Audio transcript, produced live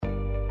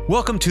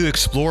Welcome to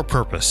Explore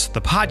Purpose, the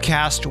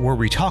podcast where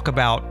we talk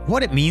about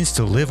what it means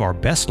to live our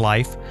best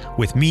life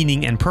with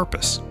meaning and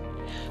purpose.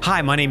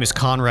 Hi, my name is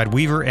Conrad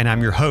Weaver, and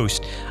I'm your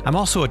host. I'm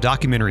also a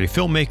documentary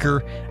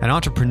filmmaker, an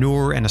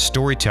entrepreneur, and a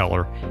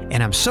storyteller,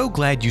 and I'm so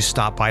glad you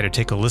stopped by to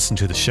take a listen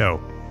to the show.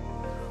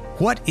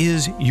 What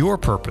is your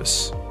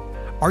purpose?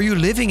 Are you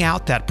living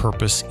out that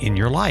purpose in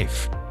your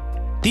life?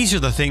 These are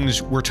the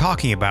things we're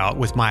talking about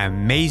with my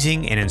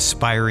amazing and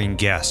inspiring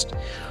guest.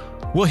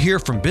 We'll hear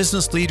from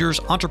business leaders,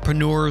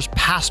 entrepreneurs,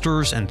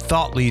 pastors, and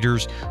thought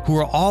leaders who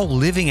are all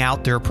living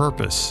out their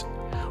purpose.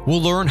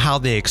 We'll learn how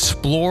they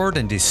explored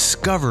and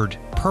discovered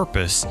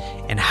purpose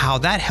and how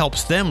that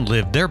helps them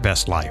live their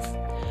best life.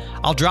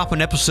 I'll drop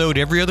an episode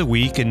every other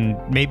week and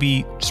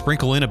maybe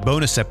sprinkle in a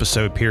bonus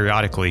episode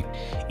periodically.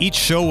 Each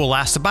show will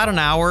last about an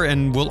hour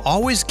and will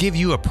always give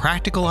you a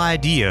practical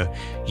idea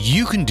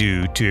you can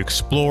do to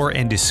explore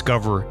and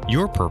discover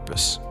your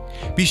purpose.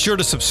 Be sure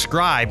to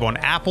subscribe on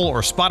Apple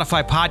or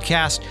Spotify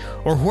podcasts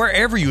or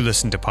wherever you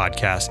listen to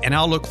podcasts, and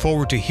I'll look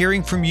forward to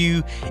hearing from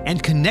you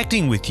and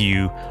connecting with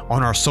you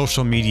on our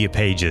social media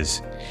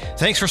pages.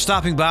 Thanks for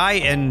stopping by,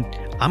 and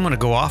I'm going to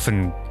go off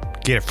and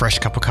get a fresh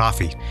cup of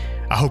coffee.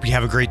 I hope you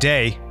have a great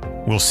day.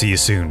 We'll see you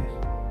soon.